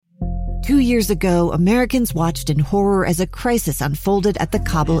2 years ago, Americans watched in horror as a crisis unfolded at the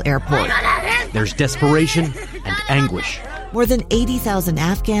Kabul airport. There's desperation and anguish. More than 80,000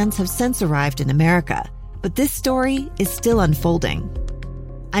 Afghans have since arrived in America, but this story is still unfolding.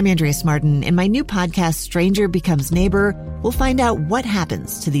 I'm Andrea Martin. In my new podcast, Stranger Becomes Neighbor, we'll find out what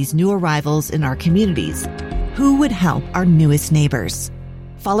happens to these new arrivals in our communities. Who would help our newest neighbors?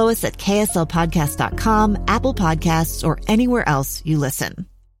 Follow us at kslpodcast.com, Apple Podcasts, or anywhere else you listen.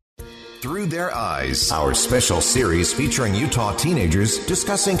 Through Their Eyes, our special series featuring Utah teenagers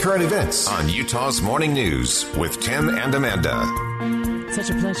discussing current events on Utah's Morning News with Tim and Amanda.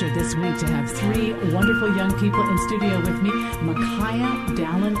 Such a pleasure this week to have three wonderful young people in studio with me. Micaiah,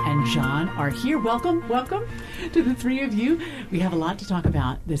 Dallin, and John are here. Welcome to the three of you. We have a lot to talk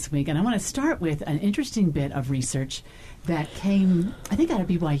about this week, and I want to start with an interesting bit of research that came, I think, out of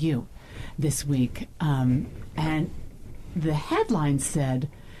BYU this week. And the headline said,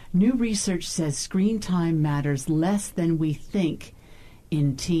 "New research says screen time matters less than we think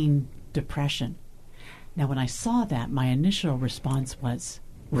in teen depression." Now, when I saw that, my initial response was,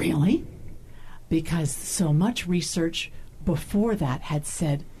 really? Because so much research before that had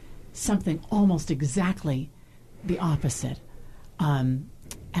said something almost exactly the opposite. And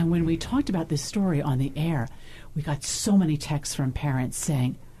when we talked about this story on the air, we got so many texts from parents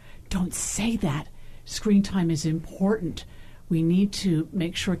saying, don't say that. Screen time is important. We need to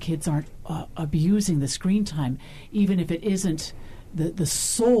make sure kids aren't abusing the screen time, even if it isn't the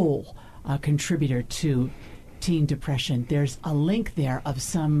sole contributor to teen depression. There's a link there of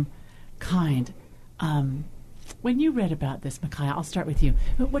some kind. When you read about this, Micaiah, I'll start with you.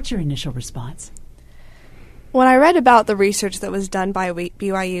 What's your initial response? When I read about the research that was done by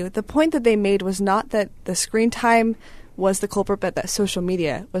BYU, the point that they made was not that the screen time was the culprit, but that social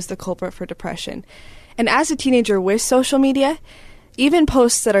media was the culprit for depression. And as a teenager with social media, even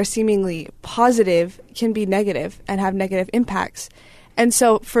posts that are seemingly positive can be negative and have negative impacts. And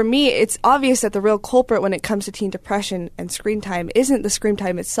so for me, it's obvious that the real culprit when it comes to teen depression and screen time isn't the screen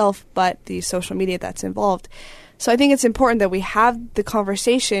time itself, but the social media that's involved. So I think it's important that we have the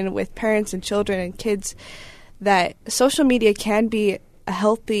conversation with parents and children and kids that social media can be a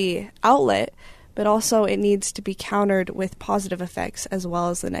healthy outlet, but also it needs to be countered with positive effects as well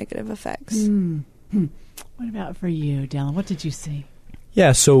as the negative effects. Mm-hmm. What about for you, Dallin? What did you see?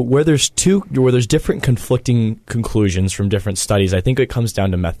 Yeah, so where there's different conflicting conclusions from different studies, I think it comes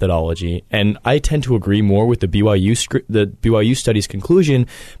down to methodology. And I tend to agree more with the BYU study's conclusion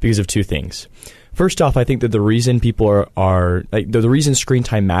because of two things. First off, I think that the reason people are the reason screen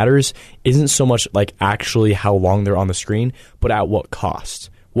time matters isn't so much like actually how long they're on the screen, but at what cost.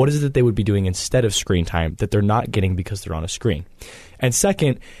 What is it that they would be doing instead of screen time that they're not getting because they're on a screen? And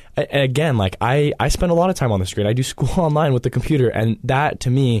second, again, like I spend a lot of time on the screen. I do school online with the computer, and that to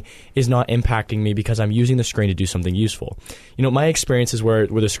me is not impacting me because I'm using the screen to do something useful. You know, my experiences where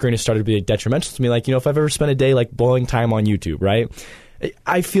the screen has started to be detrimental to me, like, you know, if I've ever spent a day like blowing time on YouTube, right?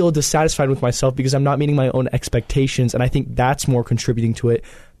 I feel dissatisfied with myself because I'm not meeting my own expectations, and I think that's more contributing to it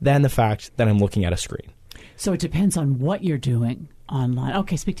than the fact that I'm looking at a screen. So it depends on what you're doing online.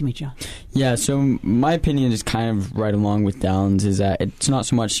 Okay, speak to me, John. Yeah, so my opinion is kind of right along with Dallin's, is that it's not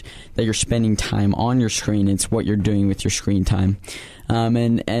so much that you're spending time on your screen, it's what you're doing with your screen time.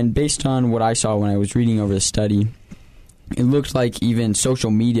 And based on what I saw when I was reading over the study, it looked like even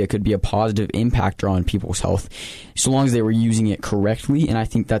social media could be a positive impactor on people's health so long as they were using it correctly. And I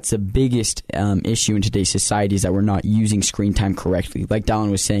think that's the biggest issue in today's society, is that we're not using screen time correctly. Like Dallin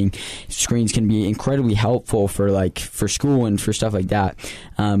was saying, screens can be incredibly helpful for school and for stuff like that.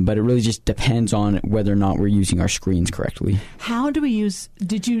 But it really just depends on whether or not we're using our screens correctly. How do we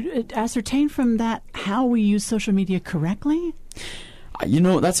did you ascertain from that how we use social media correctly? You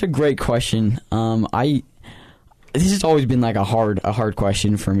know, that's a great question. This has always been like a hard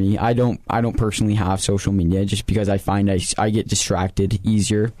question for me. I don't personally have social media just because I find I get distracted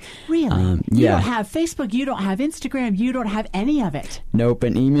easier. Really? You yeah. don't have Facebook, you don't have Instagram, you don't have any of it. Nope,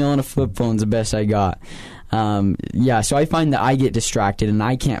 an email and a flip phone's the best I got. So I find that I get distracted and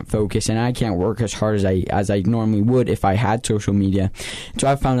I can't focus and I can't work as hard as I normally would if I had social media. So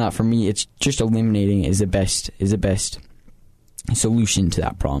I found that for me, it's just eliminating is the best solution to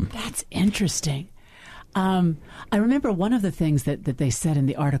that problem. That's interesting. I remember one of the things that they said in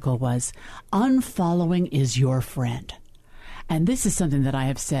the article was, unfollowing is your friend. And this is something that I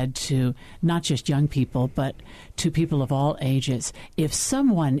have said to not just young people, but to people of all ages. If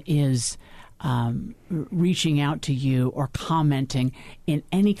someone is reaching out to you or commenting in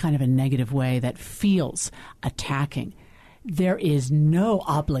any kind of a negative way that feels attacking, there is no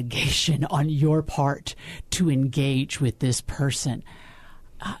obligation on your part to engage with this person.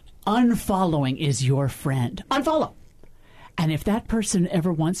 unfollowing is your friend. Unfollow. And if that person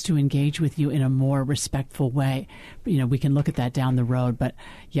ever wants to engage with you in a more respectful way, we can look at that down the road. But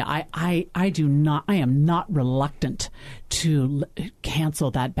yeah, I am not reluctant to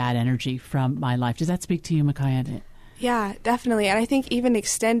cancel that bad energy from my life. Does that speak to you, Micaiah? Yeah, definitely. And I think even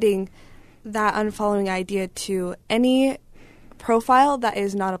extending that unfollowing idea to any profile that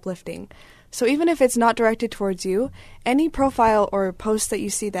is not uplifting. So even if it's not directed towards you, any profile or post that you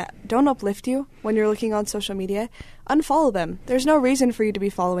see that don't uplift you when you're looking on social media, unfollow them. There's no reason for you to be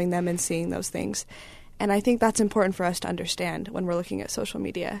following them and seeing those things. And I think that's important for us to understand when we're looking at social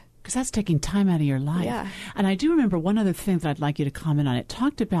media. Because that's taking time out of your life. Yeah. And I do remember one other thing that I'd like you to comment on. It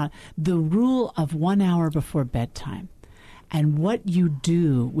talked about the rule of 1 hour before bedtime and what you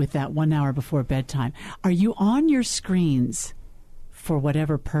do with that 1 hour before bedtime. Are you on your screens for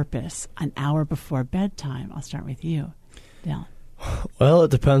whatever purpose an hour before bedtime? I'll start with you, Dylan. Well,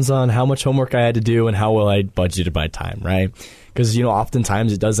 it depends on how much homework I had to do and how well I budgeted my time, right? Because,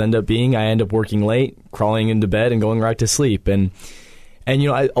 oftentimes it does end up being I end up working late, crawling into bed, and going right to sleep. And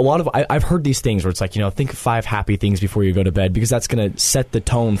I've heard these things where it's like, think of 5 happy things before you go to bed, because that's going to set the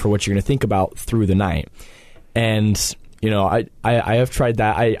tone for what you're going to think about through the night. And I have tried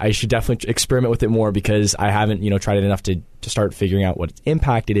that. I should definitely experiment with it more, because I haven't, tried it enough to start figuring out what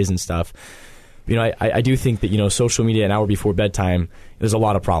impact it is and stuff. I do think that, social media an hour before bedtime, there's a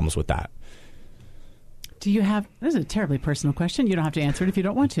lot of problems with that. This is a terribly personal question. You don't have to answer it if you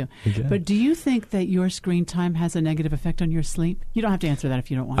don't want to. Okay. But do you think that your screen time has a negative effect on your sleep? You don't have to answer that if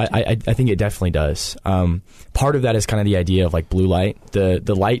you don't want to. I think it definitely does. Part of that is kind of the idea of like blue light.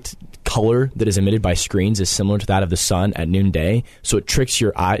 The light color that is emitted by screens is similar to that of the sun at noonday. So it tricks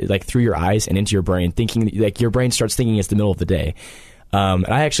your eye, like through your eyes and into your brain, thinking like your brain starts thinking it's the middle of the day. And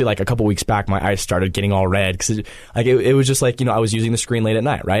I actually, like a couple weeks back, my eyes started getting all red because it was just like, I was using the screen late at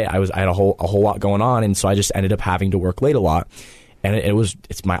night, right? I had a whole lot going on, and so I just ended up having to work late a lot, and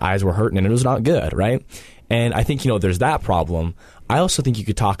my eyes were hurting, and it was not good, right? And I think, there's that problem. I also think you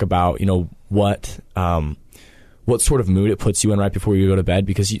could talk about, what sort of mood it puts you in right before you go to bed,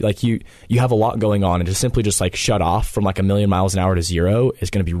 because you have a lot going on, and to simply just like shut off from like 1,000,000 miles an hour to zero is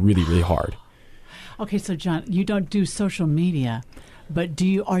going to be really, really hard. Okay, so John, you don't do social media. But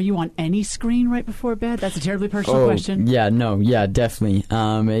are you on any screen right before bed? That's a terribly personal question. Yeah, definitely.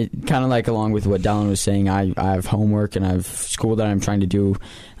 It kind of like along with what Dallin was saying, I have homework and I have school that I'm trying to do,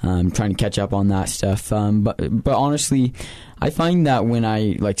 trying to catch up on that stuff. But honestly, I find that when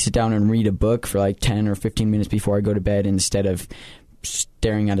I like sit down and read a book for like 10 or 15 minutes before I go to bed, instead of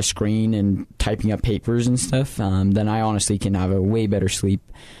staring at a screen and typing up papers and stuff, then I honestly can have a way better sleep.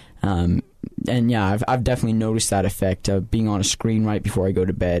 And yeah, I've definitely noticed that effect of being on a screen right before I go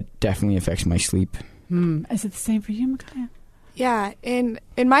to bed. Definitely affects my sleep. Is it the same for you, Micaiah? Yeah, in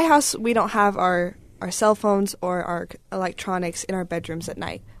my house, we don't have our cell phones or our electronics in our bedrooms at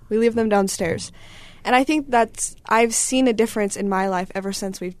night. We leave them downstairs. And I think I've seen a difference in my life ever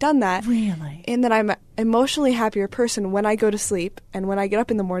since we've done that. Really? In that I'm an emotionally happier person when I go to sleep and when I get up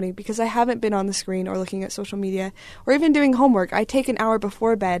in the morning, because I haven't been on the screen or looking at social media or even doing homework. I take an hour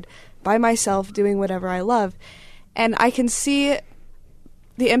before bed by myself doing whatever I love. And I can see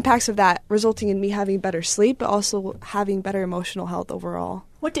the impacts of that resulting in me having better sleep, but also having better emotional health overall.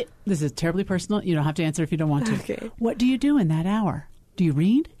 This is terribly personal. You don't have to answer if you don't want to. Okay. What do you do in that hour? Do you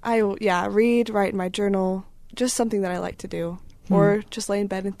read? I read, write in my journal, just something that I like to do. Or just lay in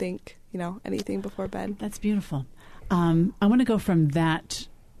bed and think, anything before bed. That's beautiful. I want to go from that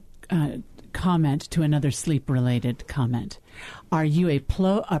comment to another sleep-related comment. Are you a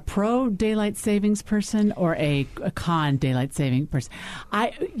pro daylight savings person or a con daylight saving person?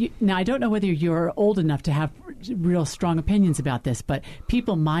 Now, I don't know whether you're old enough to have real strong opinions about this, but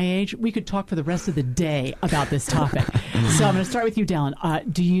people my age, we could talk for the rest of the day about this topic. So I'm going to start with you, Dallin.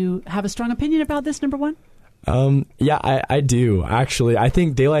 Do you have a strong opinion about this, number one? Yeah, I do, actually. I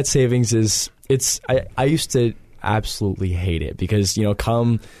think daylight savings I used to absolutely hate it because,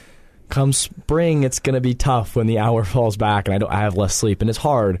 come spring, it's going to be tough when the hour falls back and I have less sleep and it's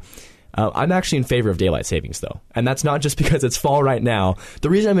hard. I'm actually in favor of daylight savings, though. And that's not just because it's fall right now. The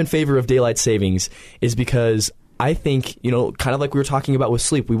reason I'm in favor of daylight savings is because I think, kind of like we were talking about with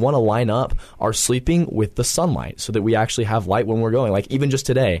sleep, we want to line up our sleeping with the sunlight so that we actually have light when we're going. Like even just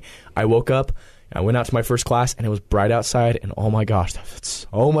today, I woke up, I went out to my first class and it was bright outside and oh my gosh, that's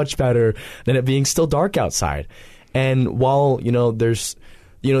so much better than it being still dark outside. And while, there's,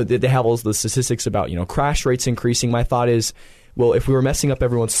 they have all the statistics about, crash rates increasing, my thought is, well, if we were messing up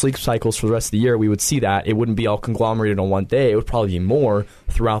everyone's sleep cycles for the rest of the year, we would see that. It wouldn't be all conglomerated on one day. It would probably be more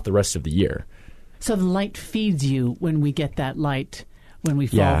throughout the rest of the year. So the light feeds you when we get that light when we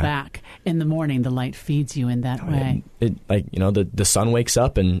fall back. In the morning, the light feeds you in that way. The sun wakes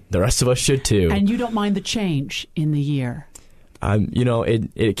up, and the rest of us should too. And you don't mind the change in the year.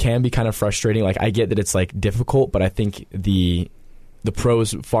 It can be kind of frustrating. Like, I get that it's like difficult, but I think the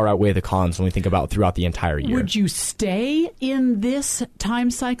pros far outweigh the cons when we think about throughout the entire year. Would you stay in this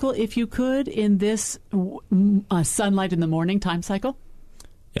time cycle if you could, in this sunlight in the morning time cycle?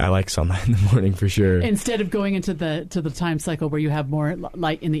 Yeah, I like sunlight in the morning for sure. Instead of going into the time cycle where you have more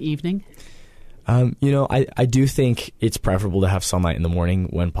light in the evening? I do think it's preferable to have sunlight in the morning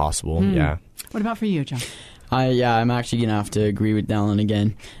when possible. Yeah. What about for you, John? I'm actually going to have to agree with Dallin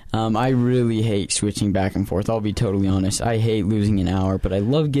again. I really hate switching back and forth. I'll be totally honest. I hate losing an hour, but I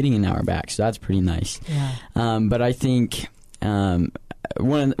love getting an hour back, so that's pretty nice. Yeah. But I think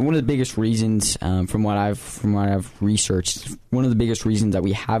one of the biggest reasons, from what I've researched, one of the biggest reasons that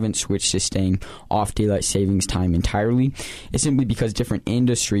we haven't switched to staying off daylight savings time entirely is simply because different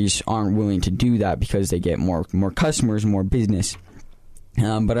industries aren't willing to do that because they get more customers, more business.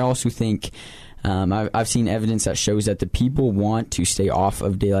 But I also think I've seen evidence that shows that the people want to stay off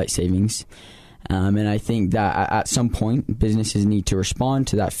of daylight savings. And I think that at some point, businesses need to respond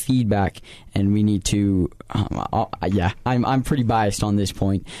to that feedback, and we need to. I'm pretty biased on this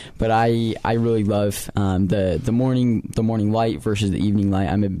point, but I really love the morning light versus the evening light.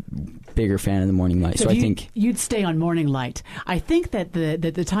 I'm a bigger fan of the morning light, so I think you'd stay on morning light. I think that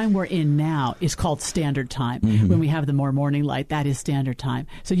the time we're in now is called standard time. Mm-hmm. When we have the more morning light, that is standard time.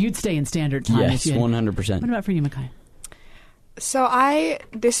 So you'd stay in standard time. Yes, 100%. What about for you, Micaiah? So I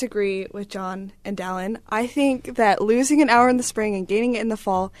disagree with John and Dallin. I think that losing an hour in the spring and gaining it in the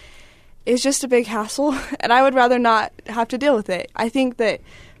fall is just a big hassle, and I would rather not have to deal with it. I think that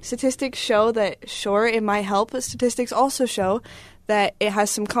statistics show that, sure, it might help, but statistics also show that it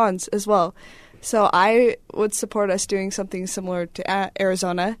has some cons as well. So I would support us doing something similar to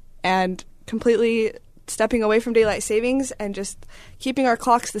Arizona and completely stepping away from daylight savings and just keeping our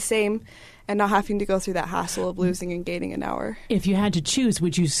clocks the same and not having to go through that hassle of losing and gaining an hour. If you had to choose,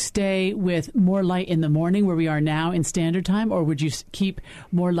 would you stay with more light in the morning where we are now in standard time, or would you keep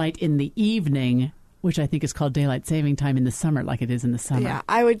more light in the evening, which I think is called daylight saving time in the summer, like it is in the summer? Yeah,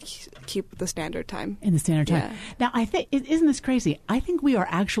 I would keep the standard time. In the standard time. Yeah. Now, I think, isn't this crazy? I think we are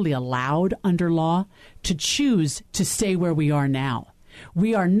actually allowed under law to choose to stay where we are now.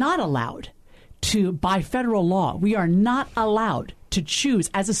 We are not allowed to, by federal law, we are not allowed to choose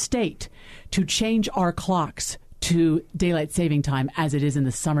as a state to change our clocks to daylight saving time as it is in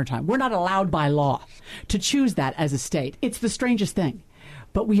the summertime. We're not allowed by law to choose that as a state. It's the strangest thing.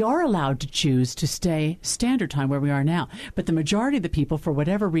 But we are allowed to choose to stay standard time where we are now. But the majority of the people, for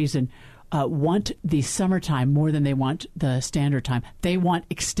whatever reason, want the summertime more than they want the standard time. They want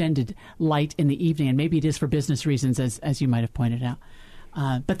extended light in the evening, and maybe it is for business reasons, as you might have pointed out.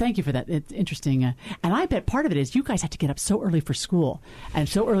 But thank you for that. It's interesting. And I bet part of it is you guys have to get up so early for school and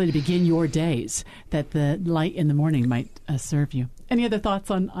so early to begin your days that the light in the morning might serve you. Any other thoughts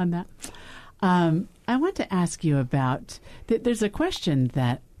on that? I want to ask you about, there's a question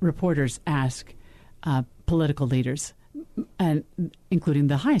that reporters ask political leaders, and including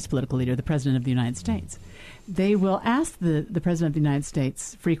the highest political leader, the President of the United States. They will ask the President of the United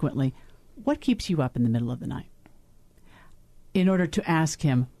States frequently, what keeps you up in the middle of the night? In order to ask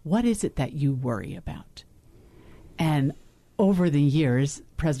him, what is it that you worry about? And over the years,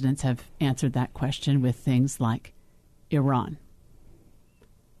 presidents have answered that question with things like Iran,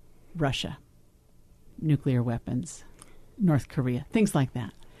 Russia, nuclear weapons, North Korea, things like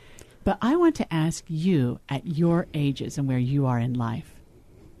that. But I want to ask you, at your ages and where you are in life,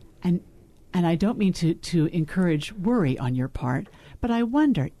 and I don't mean to encourage worry on your part, but I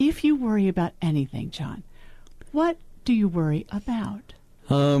wonder, if you worry about anything, John, what do you worry about?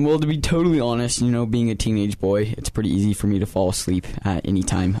 Well, to be totally honest, being a teenage boy, it's pretty easy for me to fall asleep at any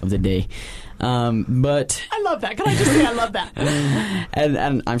time of the day. But I love that. Can I just say I love that?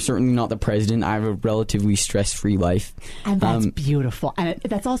 and I'm certainly not the president. I have a relatively stress-free life. And that's beautiful. And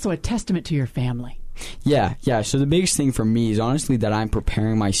that's also a testament to your family. Yeah. So the biggest thing for me is honestly that I'm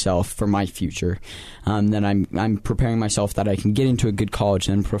preparing myself for my future. That I'm preparing myself that I can get into a good college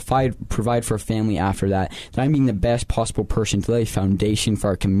and provide for a family after that. That I'm being the best possible person to lay a foundation for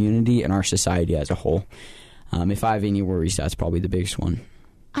our community and our society as a whole. If I have any worries, that's probably the biggest one.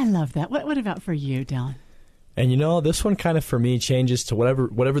 I love that. What about for you, Dallin? And this one kind of for me changes to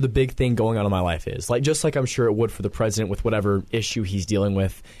whatever the big thing going on in my life is. Just like I'm sure it would for the president with whatever issue he's dealing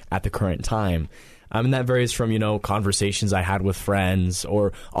with at the current time. And that varies from, conversations I had with friends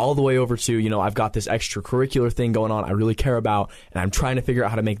or all the way over to, I've got this extracurricular thing going on I really care about, and I'm trying to figure out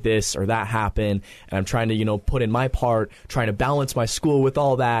how to make this or that happen, and I'm trying to, put in my part, trying to balance my school with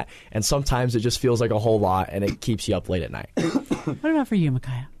all that, and sometimes it just feels like a whole lot, and it keeps you up late at night. What about for you,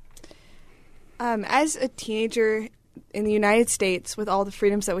 Micaiah? As a teenager in the United States, with all the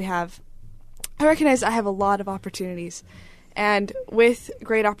freedoms that we have, I recognize I have a lot of opportunities. And with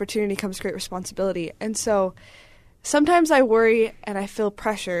great opportunity comes great responsibility. And so sometimes I worry and I feel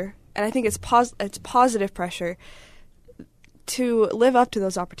pressure, and I think it's positive pressure to live up to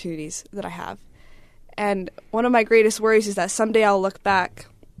those opportunities that I have. And one of my greatest worries is that someday I'll look back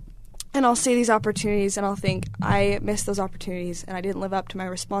and I'll see these opportunities and I'll think, I missed those opportunities and I didn't live up to my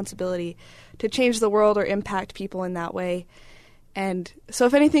responsibility to change the world or impact people in that way. And so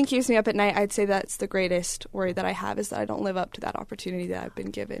if anything keeps me up at night, I'd say that's the greatest worry that I have, is that I don't live up to that opportunity that I've been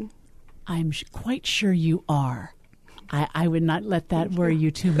given. I'm quite sure you are. I would not let that worry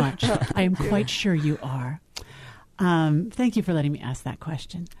you too much. I am quite sure you are. Thank you for letting me ask that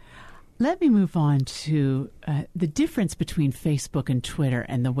question. Let me move on to the difference between Facebook and Twitter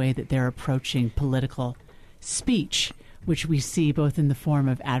and the way that they're approaching political speech, which we see both in the form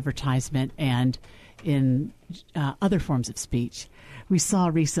of advertisement and in other forms of speech. We saw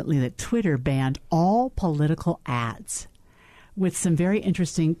recently that Twitter banned all political ads, with some very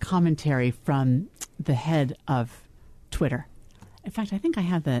interesting commentary from the head of Twitter. In fact, I think I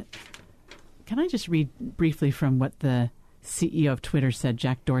have the... Can I just read briefly from what the CEO of Twitter said,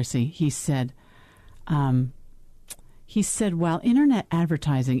 Jack Dorsey? He said, while internet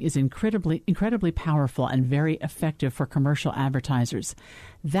advertising is incredibly powerful and very effective for commercial advertisers,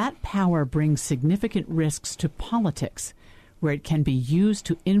 that power brings significant risks to politics, where it can be used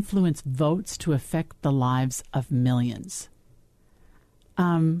to influence votes to affect the lives of millions.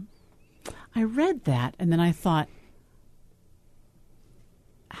 I read that and then I thought,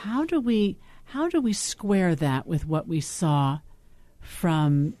 how do we square that with what we saw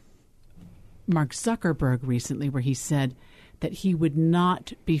from Mark Zuckerberg recently, where he said that he would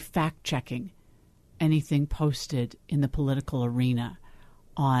not be fact-checking anything posted in the political arena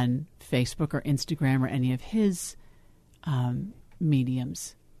on Facebook or Instagram or any of his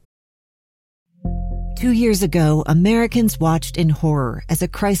mediums? 2 years ago, Americans watched in horror as a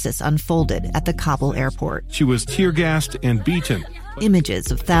crisis unfolded at the Kabul airport. She was tear-gassed and beaten.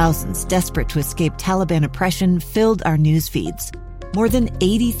 Images of thousands desperate to escape Taliban oppression filled our news feeds. More than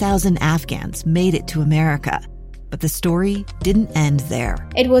 80,000 Afghans made it to America. But the story didn't end there.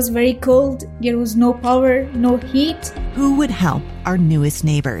 It was very cold. There was no power, no heat. Who would help our newest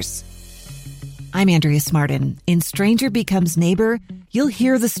neighbors? I'm Andrea Smartin. In Stranger Becomes Neighbor, you'll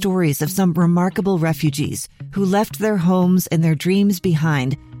hear the stories of some remarkable refugees who left their homes and their dreams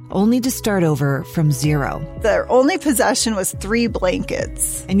behind, only to start over from zero. Their only possession was 3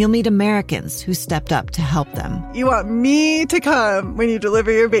 blankets. And you'll meet Americans who stepped up to help them. You want me to come when you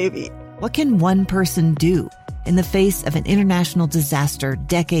deliver your baby. What can one person do in the face of an international disaster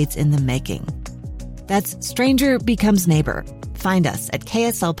decades in the making? That's Stranger Becomes Neighbor. Find us at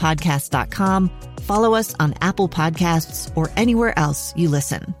kslpodcast.com. Follow us on Apple Podcasts or anywhere else you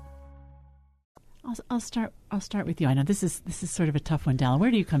listen. I'll start with you. I know this is sort of a tough one, Dallin. Where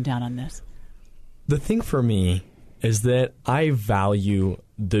do you come down on this? The thing for me is that I value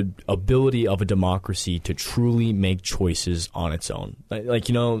the ability of a democracy to truly make choices on its own.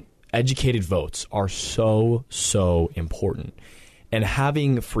 Educated votes are so important. And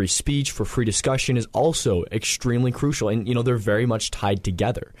having free speech for free discussion is also extremely crucial. And, they're very much tied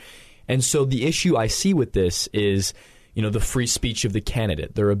together. And so the issue I see with this is, the free speech of the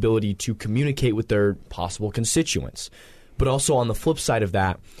candidate, their ability to communicate with their possible constituents. But also on the flip side of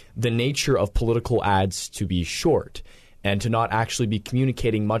that, the nature of political ads to be short and to not actually be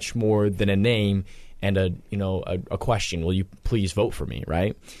communicating much more than a name and a question. Will you please vote for me,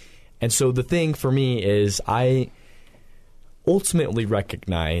 right? And so the thing for me is I ultimately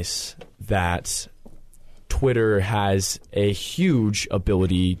recognize that Twitter has a huge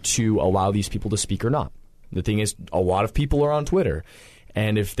ability to allow these people to speak or not. The thing is, a lot of people are on Twitter,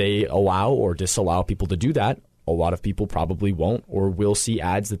 and if they allow or disallow people to do that, a lot of people probably won't or will see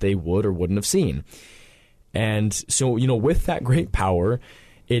ads that they would or wouldn't have seen. And so, with that great power,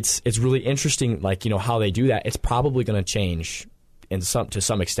 it's really interesting, how they do that. It's probably going to change to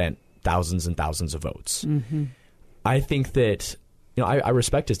some extent thousands and thousands of votes. Mm-hmm. I think that, I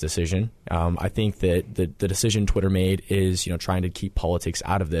respect his decision. I think that the decision Twitter made is, trying to keep politics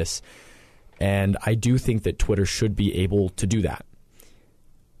out of this. And I do think that Twitter should be able to do that.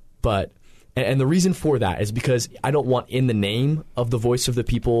 But, and the reason for that is because I don't want, in the name of the voice of the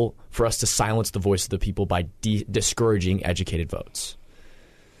people, for us to silence the voice of the people by discouraging educated votes.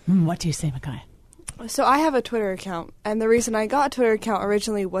 What do you say, Micaiah? So I have a Twitter account, and the reason I got a Twitter account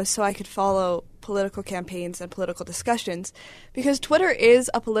originally was so I could follow political campaigns and political discussions, because Twitter is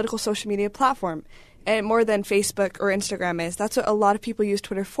a political social media platform, and more than Facebook or Instagram is. That's what a lot of people use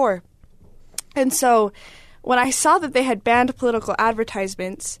Twitter for. And so when I saw that they had banned political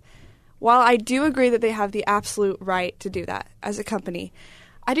advertisements, while I do agree that they have the absolute right to do that as a company,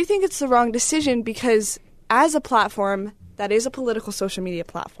 I do think it's the wrong decision, because as a platform that is a political social media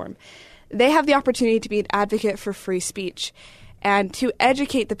platform, they have the opportunity to be an advocate for free speech and to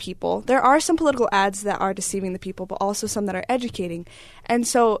educate the people. There are some political ads that are deceiving the people, but also some that are educating. And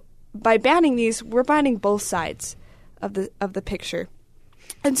so by banning these, we're banning both sides of the picture.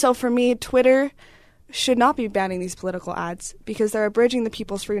 And so for me, Twitter should not be banning these political ads, because they're abridging the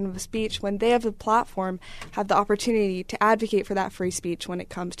people's freedom of speech when they have the platform, have the opportunity to advocate for that free speech when it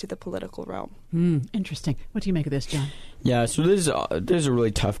comes to the political realm. Interesting. What do you make of this, John? Yeah, so this is a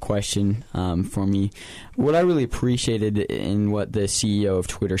really tough question for me. What I really appreciated in what the CEO of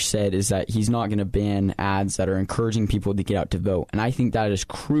Twitter said is that he's not going to ban ads that are encouraging people to get out to vote. And I think that is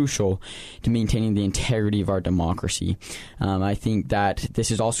crucial to maintaining the integrity of our democracy. I think that this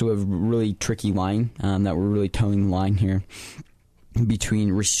is also a really tricky line, that we're really towing the line here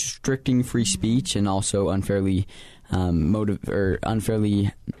between restricting free speech and also unfairly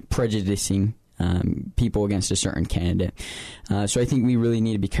unfairly prejudicing people against a certain candidate. So I think we really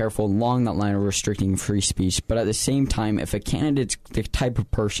need to be careful along that line of restricting free speech. But at the same time, if a candidate's the type of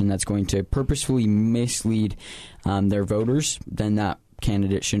person that's going to purposefully mislead their voters, then that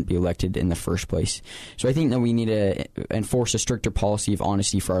candidate shouldn't be elected in the first place. So I think that we need to enforce a stricter policy of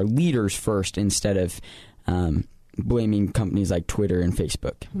honesty for our leaders first, instead of blaming companies like Twitter and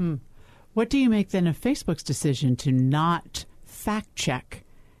Facebook. What do you make then of Facebook's decision to not fact check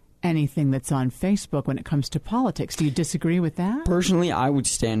anything that's on Facebook when it comes to politics? Do you disagree with that? Personally, I would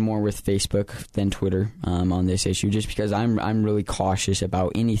stand more with Facebook than Twitter on this issue, just because I'm really cautious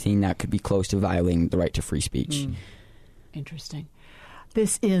about anything that could be close to violating the right to free speech. Interesting.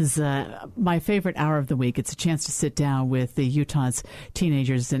 This is my favorite hour of the week. It's a chance to sit down with the Utah's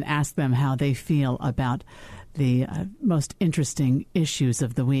teenagers and ask them how they feel about the most interesting issues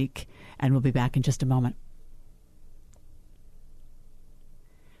of the week. And we'll be back in just a moment.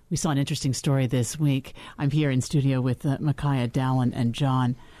 We saw an interesting story this week. I'm here in studio with Micaiah, Dallin, and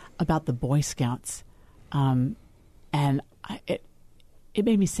John about the Boy Scouts. And it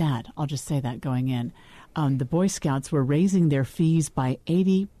made me sad. I'll just say that going in. The Boy Scouts were raising their fees by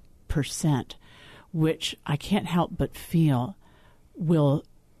 80%, which I can't help but feel will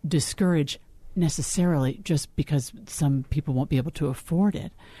discourage necessarily, just because some people won't be able to afford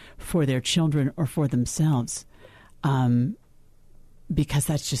it for their children or for themselves, because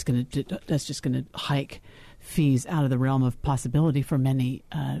that's just going to hike fees out of the realm of possibility for many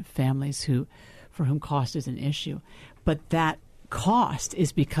families for whom cost is an issue. But that cost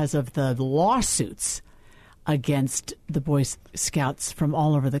is because of the lawsuits against the Boy Scouts from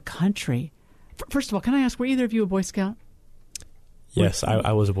all over the country. First of all, can I ask, were either of you a Boy Scout? Yes,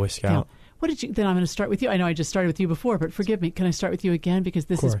 I was a Boy Scout. Yeah. What did you? Then I'm going to start with you. I know I just started with you before, but forgive me. Can I start with you again? Because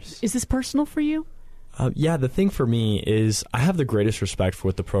this is this personal for you? Yeah, the thing for me is I have the greatest respect for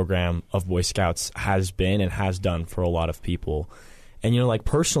what the program of Boy Scouts has been and has done for a lot of people. And, like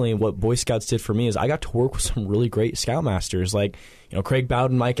personally, what Boy Scouts did for me is I got to work with some really great Scoutmasters like, Craig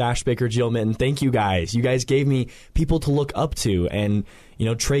Bowden, Mike Ashbaker, Jill Minton. Thank you guys. You guys gave me people to look up to and,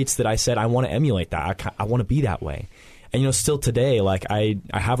 traits that I said I want to emulate that. I want to be that way. And, still today, like I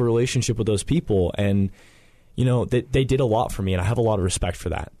have a relationship with those people and, they did a lot for me and I have a lot of respect for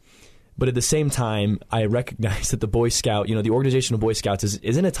that. But at the same time, I recognize that the Boy Scout, the organization of Boy Scouts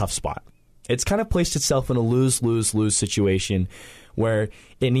is in a tough spot. It's kind of placed itself in a lose-lose-lose situation where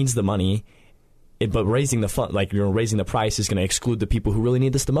it needs the money, but raising the fund, raising the price is going to exclude the people who really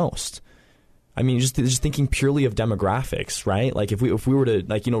need this the most. I mean, just thinking purely of demographics, right? Like if we were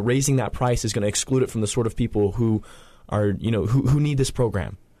to raising that price is going to exclude it from the sort of people who are who need this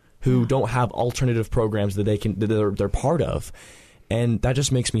program, who don't have alternative programs that they're part of, and that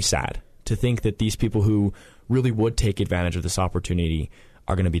just makes me sad to think that these people who really would take advantage of this opportunity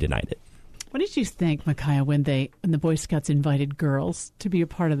are going to be denied it. What did you think, Micaiah, when the Boy Scouts invited girls to be a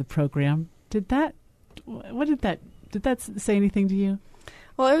part of the program? Did that say anything to you?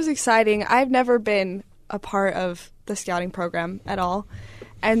 Well, it was exciting. I've never been a part of the scouting program at all.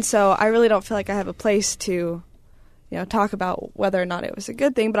 And so I really don't feel like I have a place to talk about whether or not it was a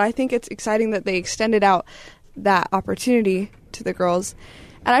good thing. But I think it's exciting that they extended out that opportunity to the girls.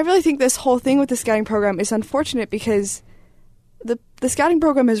 And I really think this whole thing with the scouting program is unfortunate because the scouting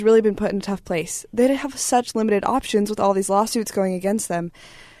program has really been put in a tough place. They have such limited options with all these lawsuits going against them.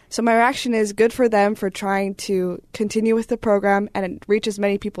 So my reaction is good for them for trying to continue with the program and reach as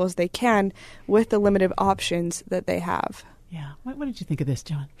many people as they can with the limited options that they have. Yeah. What did you think of this,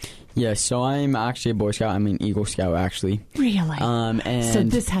 John? Yeah, so I'm actually a Boy Scout. I'm an Eagle Scout, actually. Really? And so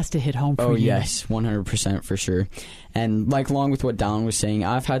this has to hit home for you. Oh, yes, 100% for sure. And along with what Dallin was saying,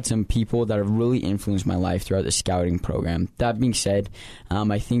 I've had some people that have really influenced my life throughout the scouting program. That being said,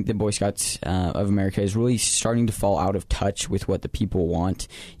 I think the Boy Scouts of America is really starting to fall out of touch with what the people want.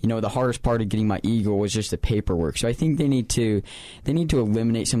 The hardest part of getting my Eagle was just the paperwork. So I think they need to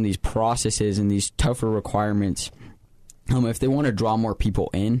eliminate some of these processes and these tougher requirements if they want to draw more people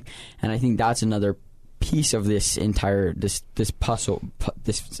in. And I think that's another piece of this entire this puzzle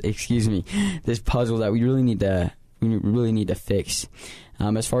that we really need to fix.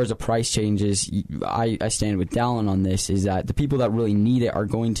 As far as the price changes, I stand with Dallin on this, is that the people that really need it are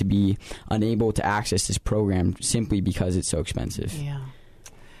going to be unable to access this program simply because it's so expensive. Yeah.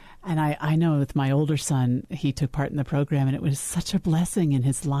 And I know with my older son, he took part in the program, and it was such a blessing in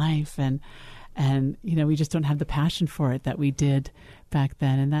his life. And we just don't have the passion for it that we did back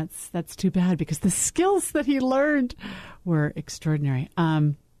then. And that's too bad, because the skills that he learned were extraordinary.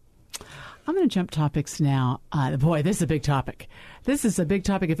 I'm going to jump topics now. Boy, this is a big topic. This is a big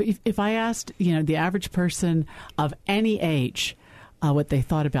topic. If I asked, the average person of any age what they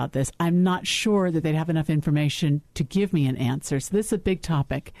thought about this, I'm not sure that they'd have enough information to give me an answer. So this is a big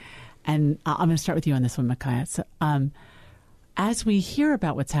topic. And I'm going to start with you on this one, Micaiah. So, as we hear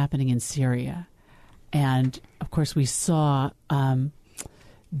about what's happening in Syria, and of course we saw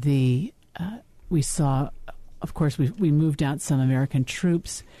we moved out some American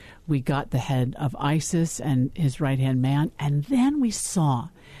troops. We got the head of ISIS and his right-hand man, and then we saw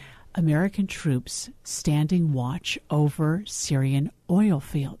American troops standing watch over Syrian oil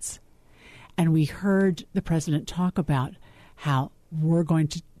fields. And we heard the president talk about how we're going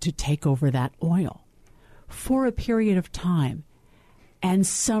to take over that oil for a period of time, and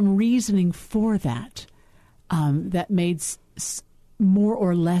some reasoning for that that made more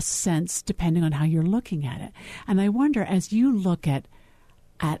or less sense depending on how you're looking at it. And I wonder, as you look at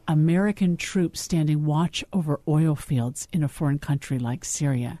American troops standing watch over oil fields in a foreign country like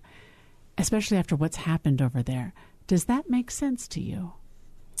Syria, especially after what's happened over there, does that make sense to you?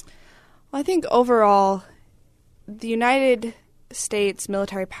 Well, I think overall, the United States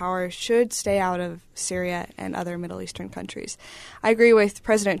military power should stay out of Syria and other Middle Eastern countries. I agree with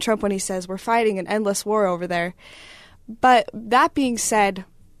President Trump when he says we're fighting an endless war over there. But that being said,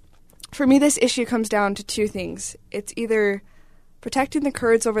 for me, this issue comes down to two things. It's either protecting the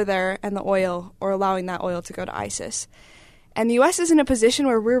Kurds over there and the oil, or allowing that oil to go to ISIS. And the U.S. is in a position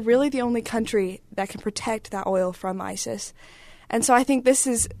where we're really the only country that can protect that oil from ISIS. And so I think this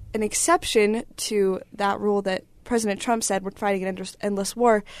is an exception to that rule that President Trump said we're fighting an endless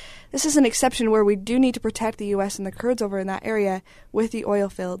war. This is an exception where we do need to protect the U.S. and the Kurds over in that area with the oil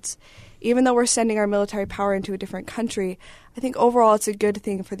fields. Even though we're sending our military power into a different country, I think overall it's a good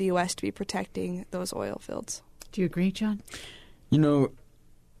thing for the U.S. to be protecting those oil fields. Do you agree, John?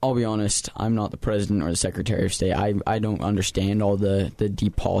 I'll be honest, I'm not the president or the secretary of state. I don't understand all the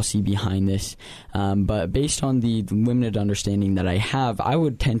deep policy behind this. But based on the limited understanding that I have, I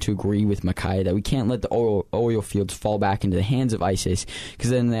would tend to agree with Micaiah that we can't let the oil fields fall back into the hands of ISIS,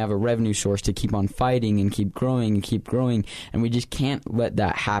 because then they have a revenue source to keep on fighting and keep growing, and we just can't let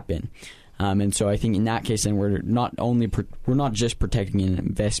that happen. And so I think in that case, then we're not just protecting an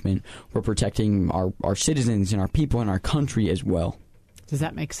investment, we're protecting our citizens and our people and our country as well. Does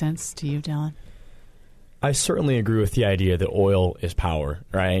that make sense to you, Dallin? I certainly agree with the idea that oil is power,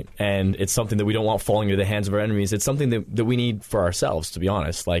 right? And it's something that we don't want falling into the hands of our enemies. It's something that we need for ourselves, to be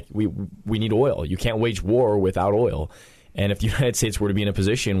honest. Like, we need oil. You can't wage war without oil. And if the United States were to be in a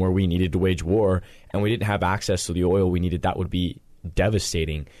position where we needed to wage war and we didn't have access to the oil we needed, that would be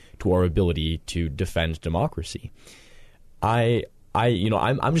devastating to our ability to defend democracy. I'm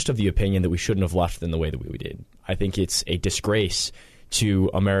just of the opinion that we shouldn't have left in the way that we did. I think it's a disgrace to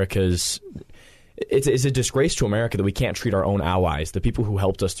America's. It's a disgrace to America that we can't treat our own allies, the people who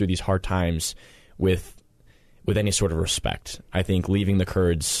helped us through these hard times, with any sort of respect. I think leaving the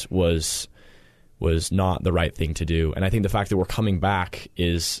Kurds was not the right thing to do, and I think the fact that we're coming back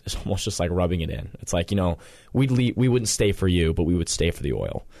is almost just like rubbing it in. It's like, we wouldn't stay for you, but we would stay for the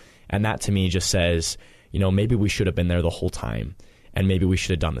oil, and that to me just says, maybe we should have been there the whole time, and maybe we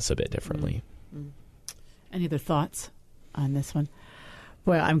should have done this a bit differently. Any other thoughts on this one?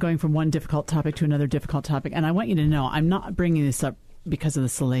 Boy, I'm going from one difficult topic to another difficult topic, and I want you to know I'm not bringing this up because of the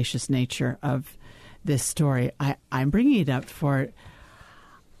salacious nature of this story. I'm bringing it up for,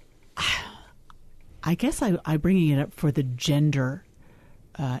 I guess I'm bringing it up for the gender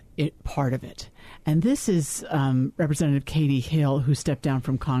part of it. And this is Representative Katie Hill, who stepped down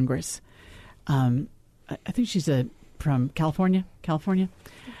from Congress. I think she's from California.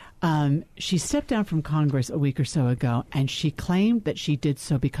 She stepped down from Congress a week or so ago, and she claimed that she did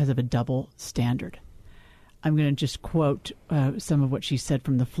so because of a double standard. I'm going to just quote some of what she said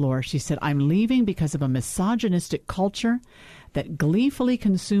from the floor. She said, "I'm leaving because of a misogynistic culture that gleefully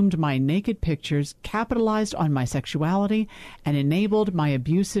consumed my naked pictures, capitalized on my sexuality, and enabled my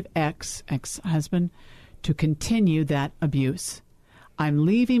abusive ex-husband to continue that abuse. I'm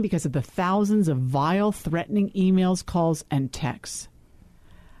leaving because of the thousands of vile, threatening emails, calls, and texts."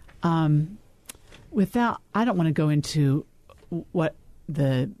 Without, I don't want to go into what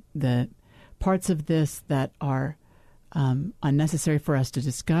the parts of this that are unnecessary for us to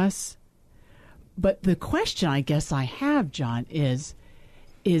discuss. But the question I guess I have, John, is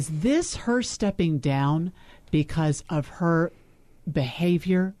this her stepping down because of her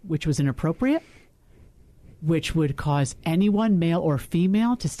behavior, which was inappropriate, which would cause anyone, male or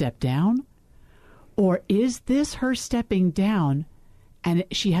female, to step down? Or is this her stepping down, and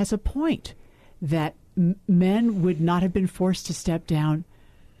she has a point, that men would not have been forced to step down,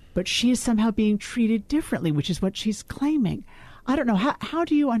 but she is somehow being treated differently, which is what she's claiming? I don't know. How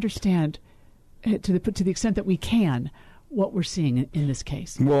do you understand, to the extent that we can, what we're seeing in this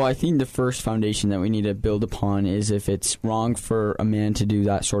case? Well, I think the first foundation that we need to build upon is if it's wrong for a man to do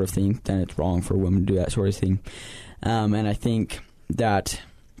that sort of thing, then it's wrong for a woman to do that sort of thing. And I think that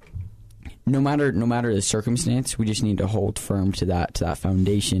no matter the circumstance, we just need to hold firm to that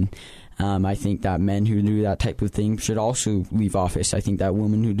foundation. I think that men who do that type of thing should also leave office. I think that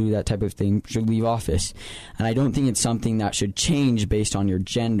women who do that type of thing should leave office. And I don't think it's something that should change based on your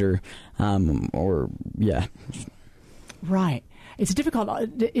gender Right. It's a difficult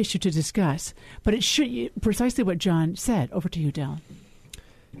issue to discuss, but it should, precisely what John said. Over to you, Dallin.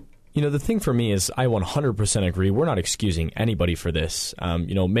 You know, the thing for me is I 100% agree. We're not excusing anybody for this.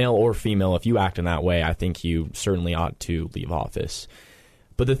 Male or female, if you act in that way, I think you certainly ought to leave office.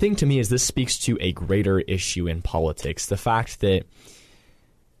 But the thing to me is this speaks to a greater issue in politics. The fact that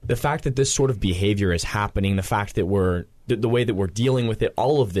this sort of behavior is happening, the fact that the way that we're dealing with it,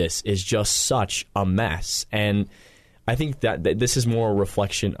 all of this is just such a mess. And I think that this is more a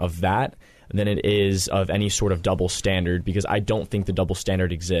reflection of that than it is of any sort of double standard, because I don't think the double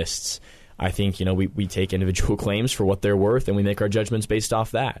standard exists. I think, we take individual claims for what they're worth, and we make our judgments based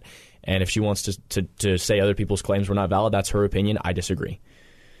off that. And if she wants to say other people's claims were not valid, that's her opinion. I disagree.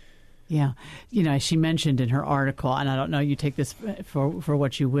 Yeah. She mentioned in her article, and I don't know, you take this for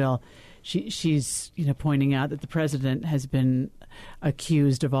what you will, she's pointing out that the president has been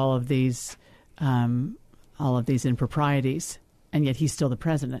accused of all of these improprieties, and yet he's still the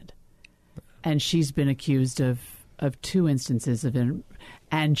president. And she's been accused of two instances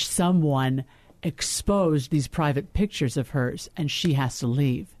and someone exposed these private pictures of hers, and she has to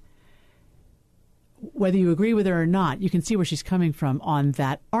leave. Whether you agree with her or not, you can see where she's coming from on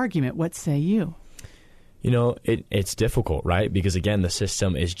that argument. What say you? It's difficult, right? Because, again, the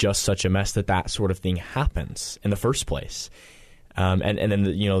system is just such a mess that sort of thing happens in the first place. And then,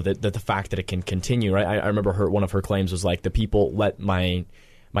 the fact that it can continue, right? I remember one of her claims was like, the people let my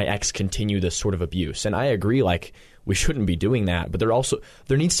ex continue this sort of abuse. And I agree, we shouldn't be doing that. But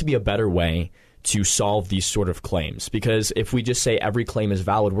there needs to be a better way to solve these sort of claims. Because if we just say every claim is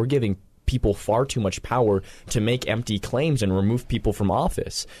valid, we're giving people far too much power to make empty claims and remove people from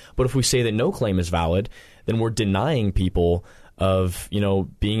office. But if we say that no claim is valid, then we're denying people of,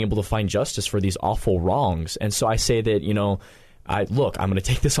 being able to find justice for these awful wrongs. And so I say that, I'm going to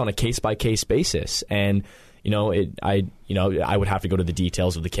take this on a case-by-case basis. And, I would have to go to the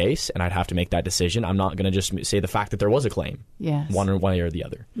details of the case, and I'd have to make that decision. I'm not going to just say the fact that there was a claim. Yes. One way or the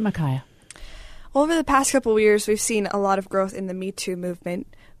other. Micaiah. Over the past couple of years, we've seen a lot of growth in the Me Too movement,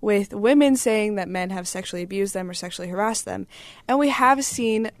 with women saying that men have sexually abused them or sexually harassed them. And we have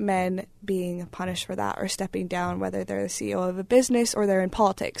seen men being punished for that or stepping down, whether they're the CEO of a business or they're in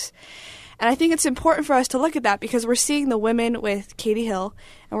politics. And I think it's important for us to look at that, because we're seeing the women with Katie Hill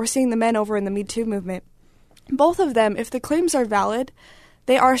and we're seeing the men over in the Me Too movement. Both of them, if the claims are valid,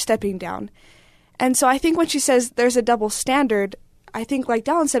 they are stepping down. And so I think when she says there's a double standard, I think, like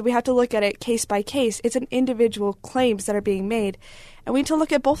Dallin said, we have to look at it case by case. It's an individual claims that are being made. And we need to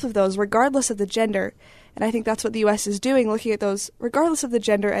look at both of those, regardless of the gender. And I think that's what the U.S. is doing, looking at those regardless of the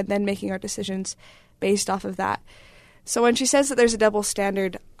gender and then making our decisions based off of that. So when she says that there's a double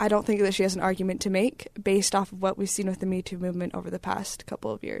standard, I don't think that she has an argument to make based off of what we've seen with the Me Too movement over the past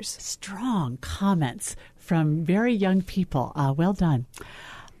couple of years. Strong comments from very young people. Well done.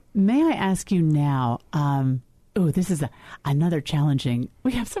 May I ask you now, this is another challenging,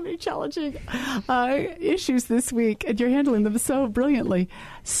 we have so many challenging issues this week, and you're handling them so brilliantly.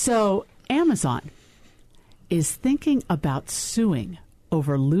 So Amazon is thinking about suing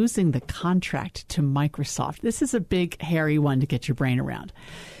over losing the contract to Microsoft. This is a big, hairy one to get your brain around.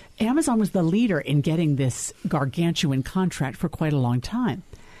 Amazon was the leader in getting this gargantuan contract for quite a long time.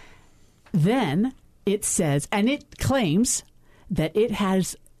 Then it says, and it claims that it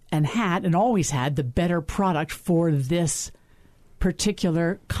has and had and always had the better product for this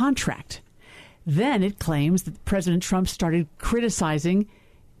particular contract. Then it claims that President Trump started criticizing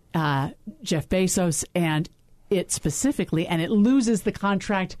Jeff Bezos and it specifically, and it loses the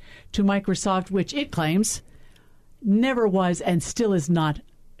contract to Microsoft, which it claims never was and still is not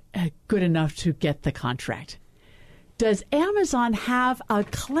good enough to get the contract. Does Amazon have a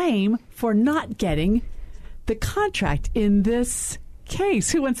claim for not getting the contract in this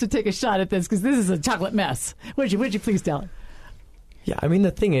case? Who wants to take a shot at this? Because this is a chocolate mess. Would you please tell it? Yeah, I mean,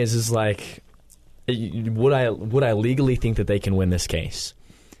 the thing is like, would I legally think that they can win this case?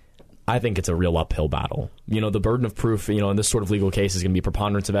 I think it's a real uphill battle. The burden of proof, in this sort of legal case is going to be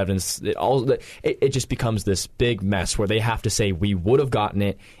preponderance of evidence. It just becomes this big mess where they have to say we would have gotten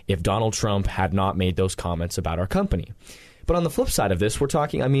it if Donald Trump had not made those comments about our company. But on the flip side of this, we're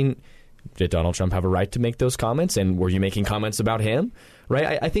talking, did Donald Trump have a right to make those comments? And were you making comments about him?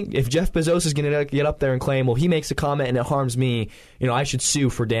 Right? I think if Jeff Bezos is going to get up there and claim, well, he makes a comment and it harms me, I should sue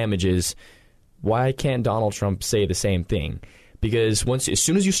for damages. Why can't Donald Trump say the same thing? Because as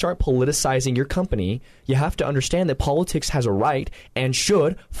soon as you start politicizing your company, you have to understand that politics has a right and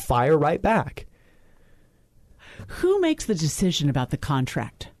should fire right back. Who makes the decision about the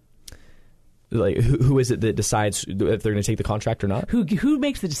contract? Like, who is it that decides if they're going to take the contract or not? Who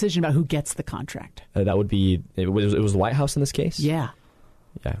makes the decision about who gets the contract? That would be it was the White House in this case. Yeah.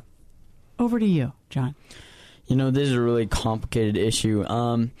 Over to you, John. This is a really complicated issue.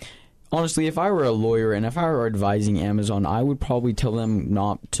 Honestly, if I were a lawyer and if I were advising Amazon, I would probably tell them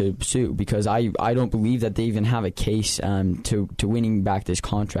not to sue because I don't believe that they even have a case to winning back this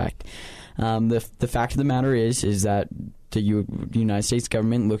contract. The fact of the matter is that the United States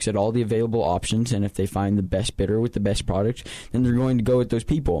government looks at all the available options, and if they find the best bidder with the best product, then they're going to go with those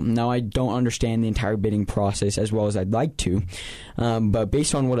people. Now, I don't understand the entire bidding process as well as I'd like to, but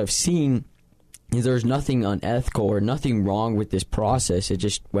based on what I've seen, there's nothing unethical or nothing wrong with this process. It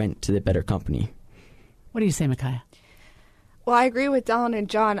just went to the better company. What do you say, Micaiah? Well, I agree with Dallin and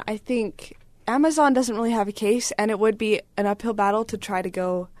John. I think Amazon doesn't really have a case, and it would be an uphill battle to try to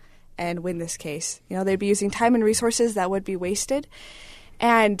go and win this case. They'd be using time and resources that would be wasted.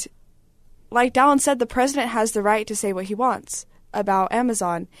 And like Dallin said, the president has the right to say what he wants about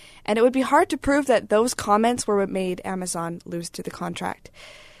Amazon, and it would be hard to prove that those comments were what made Amazon lose to the contract.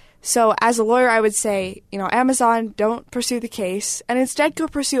 So as a lawyer, I would say, Amazon, don't pursue the case and instead go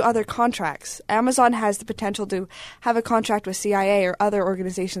pursue other contracts. Amazon has the potential to have a contract with CIA or other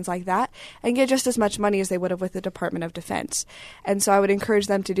organizations like that and get just as much money as they would have with the Department of Defense. And so I would encourage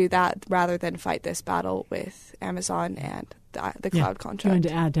them to do that rather than fight this battle with Amazon and the cloud contract. Going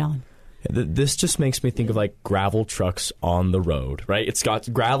to add, Dallin. This just makes me think of like gravel trucks on the road, right? It's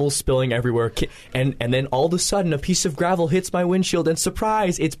got gravel spilling everywhere, and then all of a sudden a piece of gravel hits my windshield, and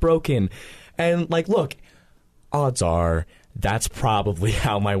surprise, it's broken. And like, look, odds are that's probably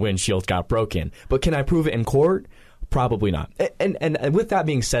how my windshield got broken. But can I prove it in court? Probably not. And with that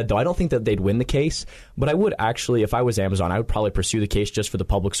being said, though, I don't think that they'd win the case. But I would actually, if I was Amazon, I would probably pursue the case just for the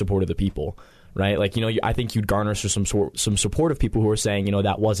public support of the people. Right? Like, I think you'd garner some support of people who are saying,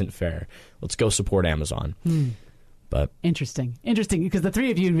 that wasn't fair. Let's go support Amazon. But Interesting, because the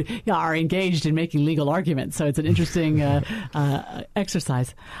three of you are engaged in making legal arguments, so it's an interesting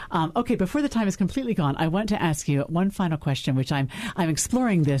exercise. Okay, before the time is completely gone, I want to ask you one final question, which I'm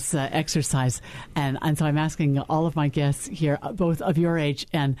exploring this exercise, and so I'm asking all of my guests here, both of your age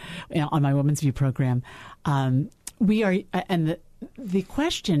and on my Women's View program. We are, and the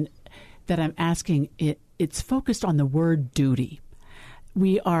question that I'm asking, it's focused on the word duty.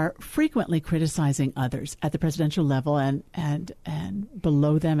 We are frequently criticizing others at the presidential level and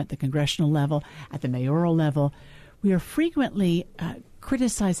below them at the congressional level, at the mayoral level. We are frequently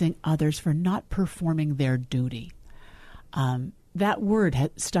criticizing others for not performing their duty. That word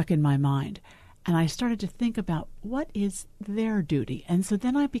had stuck in my mind, and I started to think about what is their duty. And so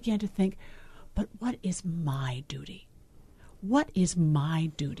then I began to think, but what is my duty? What is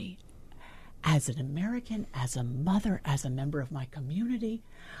my duty? as an American, as a mother, as a member of my community,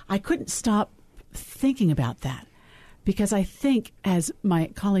 I couldn't stop thinking about that. Because I think, as my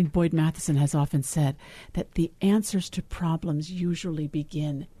colleague Boyd Matheson has often said, that the answers to problems usually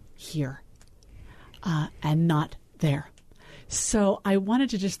begin here and not there. So I wanted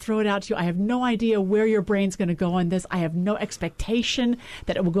to just throw it out to you. I have no idea where your brain's going to go on this. I have no expectation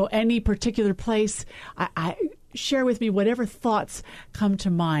that it will go any particular place. I share with me whatever thoughts come to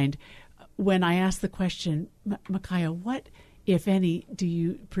mind when I ask the question, Micaiah, what, if any, do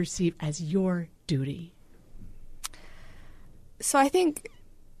you perceive as your duty? So I think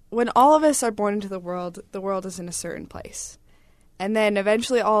when all of us are born into the world is in a certain place. And then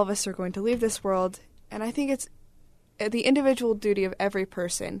eventually all of us are going to leave this world. And I think it's the individual duty of every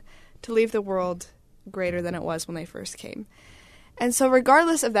person to leave the world greater than it was when they first came. And so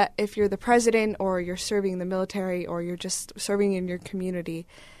regardless of that, if you're the president or you're serving in the military or you're just serving in your community,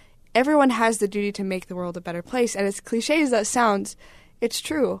 everyone has the duty to make the world a better place. And as cliche as that sounds, it's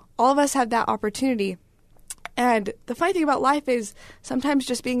true. All of us have that opportunity. And the funny thing about life is sometimes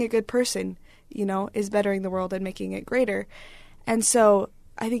just being a good person, is bettering the world and making it greater. And so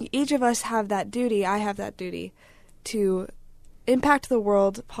I think each of us have that duty. I have that duty to impact the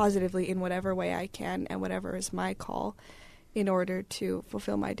world positively in whatever way I can and whatever is my call in order to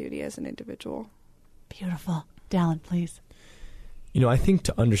fulfill my duty as an individual. Beautiful. Dallin, please. I think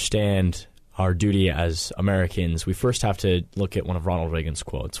to understand our duty as Americans, we first have to look at one of Ronald Reagan's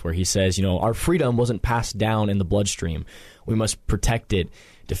quotes where he says, our freedom wasn't passed down in the bloodstream. We must protect it,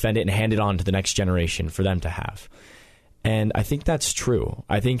 defend it, and hand it on to the next generation for them to have. And I think that's true.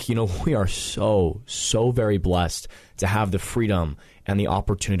 I think, we are so very blessed to have the freedom and the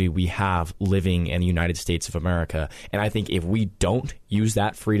opportunity we have living in the United States of America. And I think if we don't use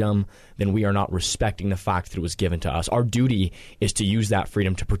that freedom, then we are not respecting the fact that it was given to us. Our duty is to use that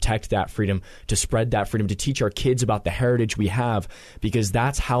freedom, to protect that freedom, to spread that freedom, to teach our kids about the heritage we have, because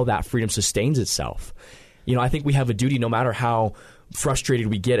that's how that freedom sustains itself. I think we have a duty, no matter how frustrated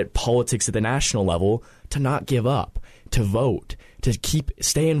we get at politics at the national level, to not give up, to vote, to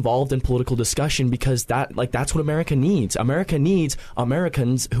stay involved in political discussion, because that's what America needs. America needs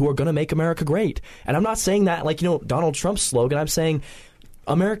Americans who are going to make America great. And I'm not saying that like, Donald Trump's slogan. I'm saying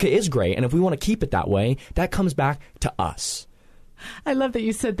America is great. And if we want to keep it that way, that comes back to us. I love that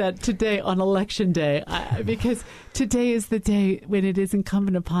you said that today on Election Day, because today is the day when it is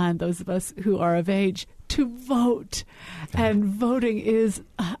incumbent upon those of us who are of age to vote. And voting is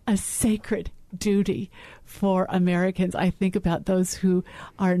a sacred duty for Americans. I think about those who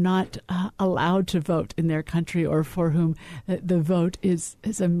are not allowed to vote in their country, or for whom the vote is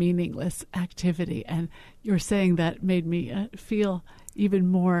a meaningless activity. And you're saying that made me feel even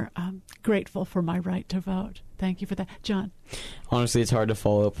more grateful for my right to vote. Thank you for that. John? Honestly, it's hard to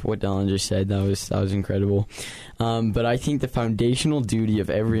follow up what Dallin just said. That was incredible. But I think the foundational duty of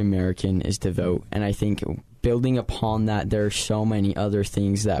every American is to vote. And I think building upon that, there are so many other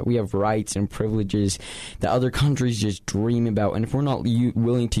things that we have rights and privileges that other countries just dream about. And if we're not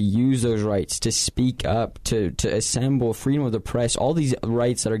willing to use those rights to speak up, to assemble, freedom of the press, all these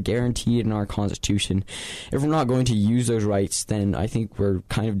rights that are guaranteed in our Constitution, if we're not going to use those rights, then I think we're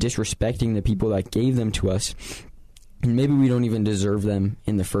kind of disrespecting the people that gave them to us. And maybe we don't even deserve them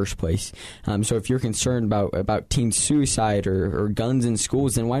in the first place. So if you're concerned about teen suicide or guns in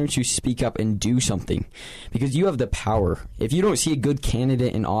schools, then why don't you speak up and do something? Because you have the power. If you don't see a good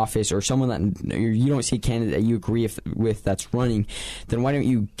candidate in office, or someone that you don't see a candidate that you agree with that's running, then why don't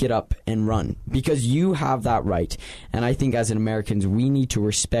you get up and run? Because you have that right. And I think as Americans, we need to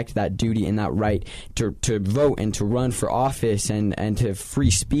respect that duty and that right to vote and to run for office and to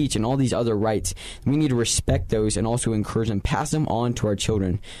free speech and all these other rights. We need to respect those and also encourage them, pass them on to our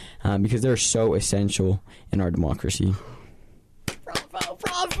children, because they're so essential in our democracy.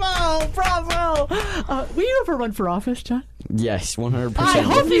 Bravo! Will you ever run for office, John? Yes, 100%. I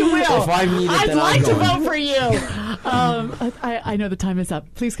hope you will. If I need it, then I'd like to I'm vote for you. I know the time is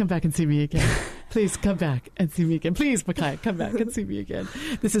up. Please come back and see me again. Please come back and see me again. Please, Micaiah, come back and see me again.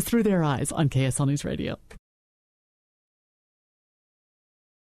 This is Through Their Eyes on KSL News Radio.